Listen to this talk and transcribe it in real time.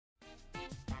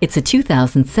It's a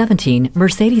 2017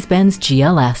 Mercedes-Benz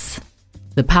GLS.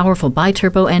 The powerful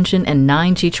bi-turbo engine and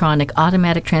 9G-tronic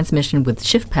automatic transmission with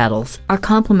shift paddles are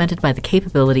complemented by the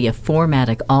capability of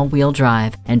 4MATIC all-wheel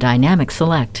drive and dynamic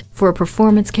select for a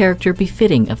performance character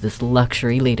befitting of this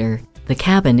luxury leader. The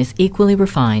cabin is equally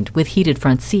refined with heated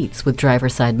front seats with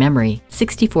driver's side memory,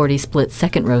 60/40 split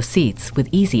second-row seats with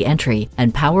easy entry,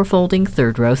 and power-folding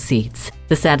third-row seats.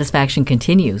 The satisfaction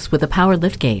continues with a power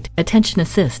liftgate, attention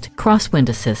assist, crosswind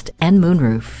assist, and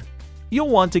moonroof. You'll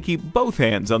want to keep both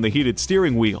hands on the heated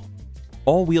steering wheel.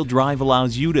 All-wheel drive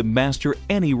allows you to master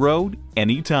any road,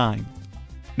 anytime.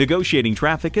 Negotiating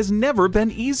traffic has never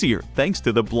been easier thanks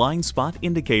to the blind spot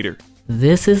indicator.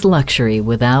 This is luxury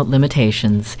without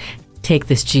limitations. Take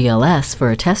this GLS for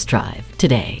a test drive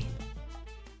today.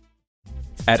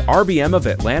 At RBM of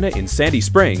Atlanta in Sandy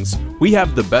Springs, we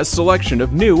have the best selection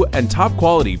of new and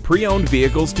top-quality pre-owned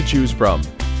vehicles to choose from.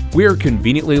 We are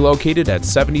conveniently located at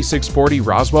 7640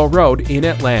 Roswell Road in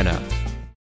Atlanta.